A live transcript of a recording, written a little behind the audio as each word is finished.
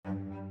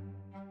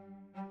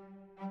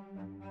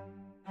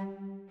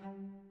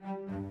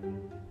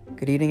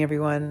Good evening,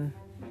 everyone.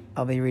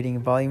 I'll be reading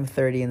Volume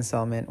 30,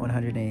 Installment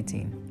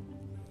 118.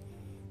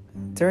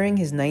 During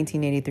his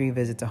 1983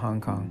 visit to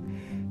Hong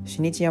Kong,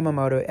 Shinichi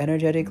Yamamoto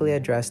energetically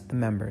addressed the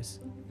members.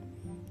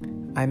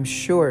 I'm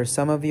sure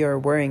some of you are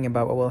worrying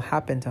about what will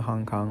happen to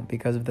Hong Kong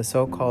because of the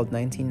so-called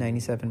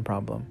 1997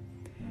 problem.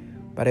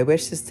 But I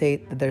wish to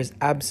state that there's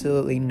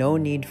absolutely no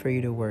need for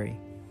you to worry.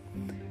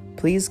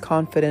 Please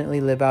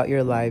confidently live out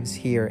your lives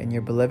here in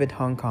your beloved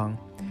Hong Kong,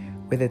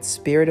 with its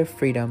spirit of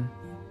freedom,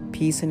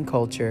 peace and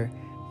culture,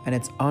 and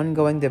its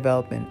ongoing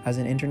development as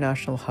an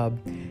international hub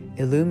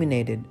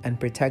illuminated and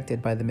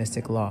protected by the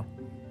Mystic Law.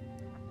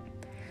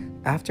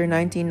 After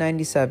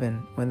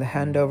 1997, when the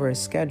handover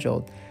is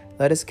scheduled,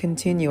 let us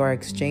continue our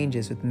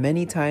exchanges with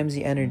many times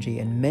the energy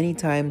and many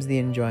times the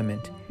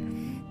enjoyment.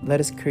 Let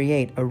us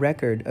create a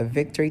record of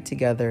victory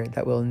together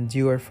that will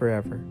endure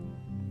forever.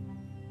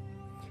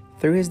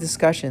 Through his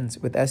discussions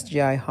with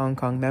SGI Hong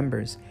Kong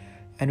members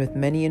and with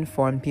many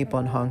informed people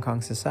in Hong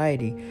Kong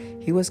society,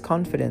 he was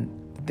confident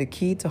that the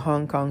key to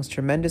Hong Kong's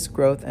tremendous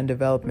growth and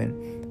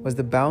development was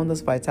the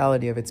boundless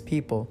vitality of its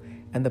people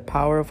and the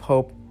power of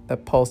hope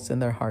that pulsed in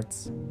their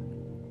hearts.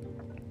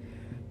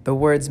 The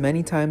words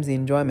 "many times the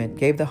enjoyment"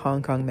 gave the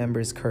Hong Kong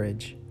members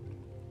courage.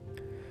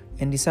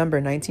 In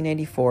December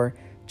 1984,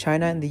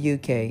 China and the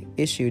UK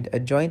issued a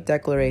joint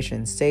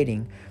declaration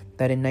stating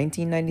that in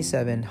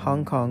 1997,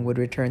 Hong Kong would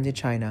return to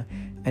China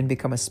and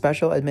become a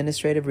special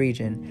administrative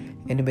region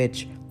in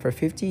which, for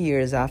 50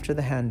 years after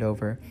the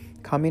handover,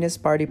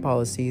 Communist Party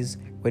policies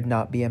would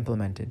not be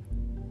implemented.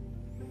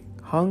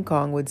 Hong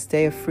Kong would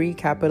stay a free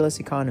capitalist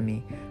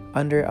economy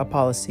under a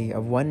policy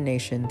of one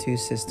nation, two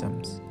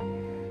systems.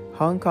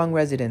 Hong Kong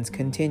residents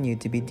continued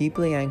to be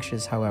deeply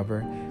anxious, however,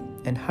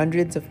 and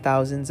hundreds of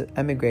thousands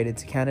emigrated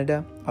to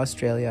Canada,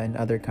 Australia, and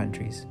other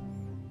countries.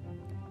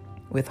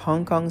 With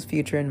Hong Kong's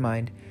future in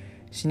mind,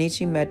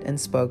 Shinichi met and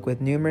spoke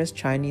with numerous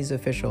Chinese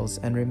officials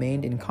and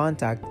remained in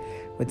contact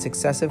with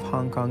successive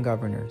Hong Kong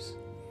governors.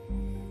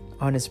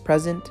 On his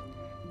present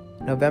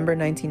November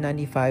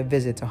 1995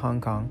 visit to Hong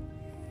Kong,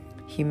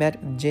 he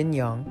met Jin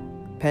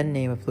Yong, pen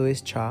name of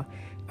Louis Cha,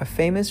 a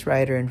famous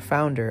writer and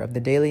founder of the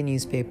daily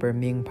newspaper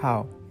Ming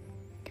Pao.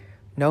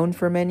 Known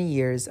for many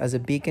years as a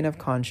beacon of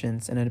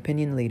conscience and an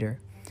opinion leader,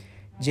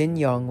 Jin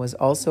Yong was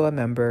also a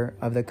member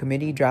of the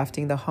committee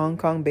drafting the Hong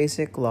Kong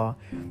Basic Law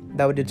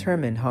that would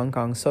determine Hong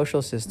Kong's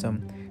social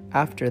system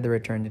after the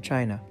return to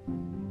China.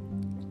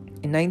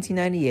 In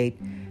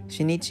 1998,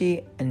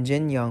 Shinichi and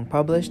Jin Yong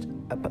published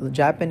a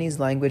Japanese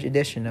language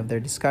edition of their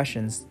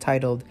discussions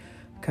titled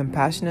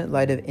Compassionate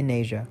Light in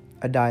Asia,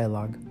 a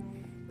Dialogue.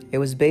 It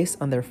was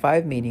based on their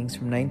 5 meetings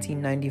from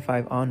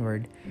 1995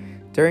 onward,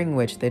 during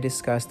which they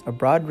discussed a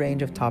broad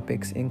range of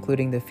topics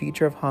including the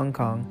future of Hong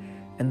Kong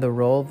and the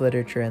role of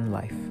literature in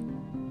life.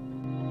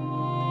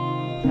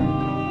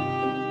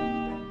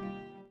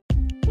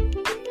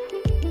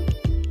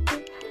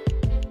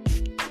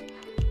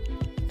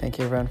 Thank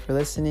you everyone for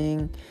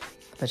listening.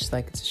 I'd just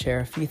like to share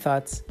a few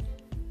thoughts.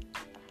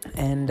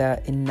 And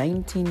in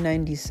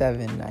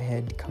 1997, I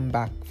had come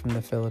back from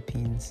the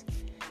Philippines.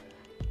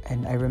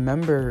 And I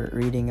remember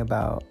reading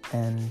about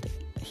and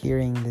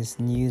hearing this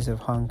news of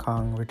Hong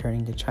Kong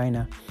returning to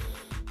China.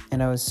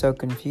 And I was so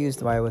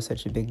confused why it was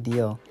such a big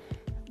deal.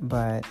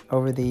 But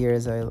over the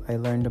years, I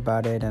learned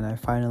about it, and I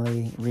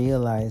finally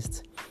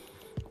realized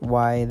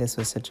why this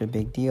was such a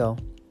big deal.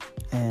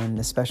 And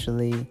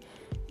especially,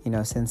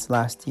 since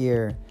last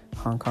year,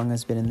 Hong Kong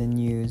has been in the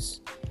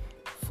news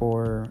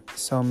for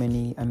so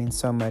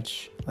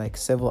much like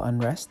civil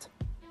unrest.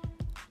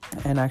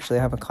 And actually,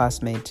 I have a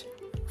classmate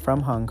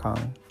from Hong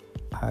Kong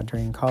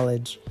during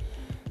college,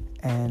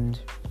 and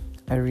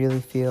I really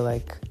feel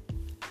like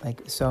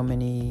so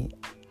many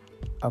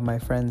of my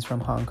friends from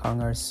Hong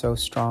Kong are so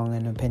strong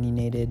and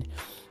opinionated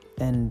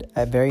and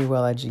very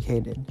well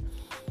educated.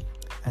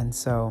 And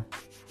so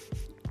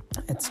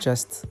it's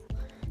just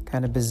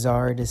kind of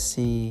bizarre to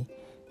see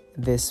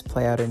this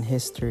play out in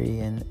history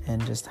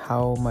and just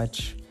how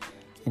much,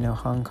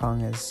 Hong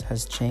Kong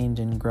has changed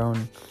and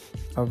grown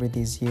over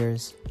these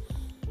years.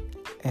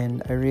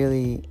 And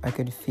I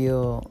could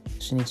feel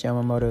Shinichi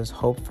Yamamoto's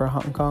hope for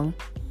Hong Kong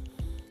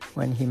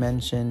when he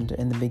mentioned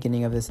in the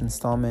beginning of this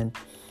installment.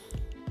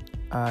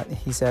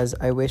 He says,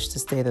 I wish to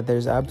state that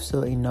there's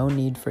absolutely no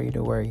need for you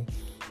to worry.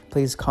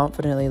 Please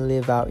confidently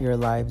live out your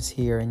lives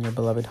here in your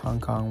beloved Hong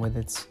Kong with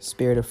its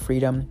spirit of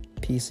freedom,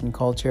 peace and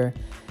culture,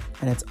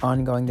 and its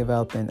ongoing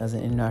development as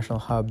an international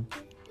hub,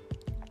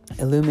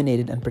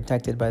 illuminated and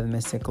protected by the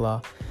Mystic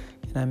Law.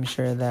 And I'm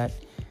sure that,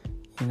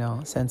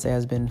 Sensei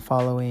has been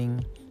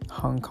following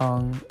Hong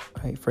Kong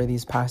for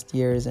these past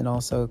years and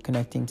also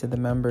connecting to the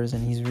members,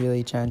 and he's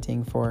really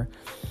chanting for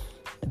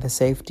the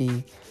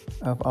safety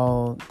of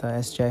all the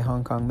SGI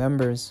Hong Kong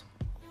members.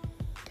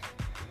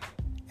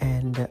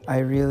 And I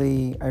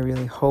really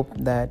hope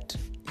that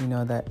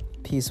that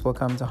peace will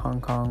come to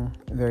Hong Kong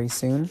very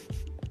soon.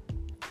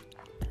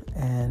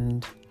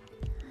 And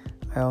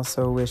I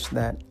also wish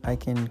that I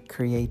can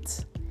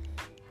create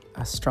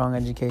a strong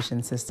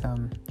education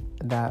system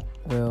that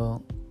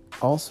will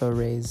also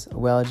raise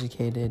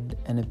well-educated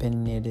and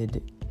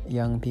opinionated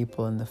young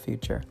people in the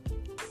future.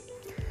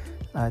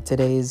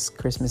 Today's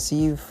Christmas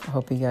Eve.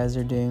 Hope you guys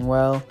are doing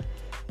well,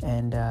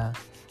 and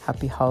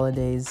happy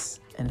holidays,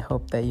 and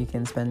hope that you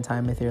can spend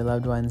time with your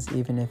loved ones,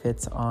 even if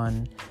it's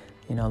on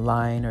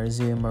Line or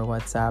Zoom or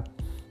WhatsApp.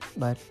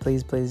 But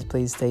please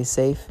stay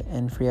safe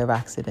and free of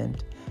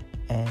accident,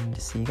 and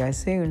see you guys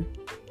soon.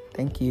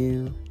 Thank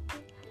you.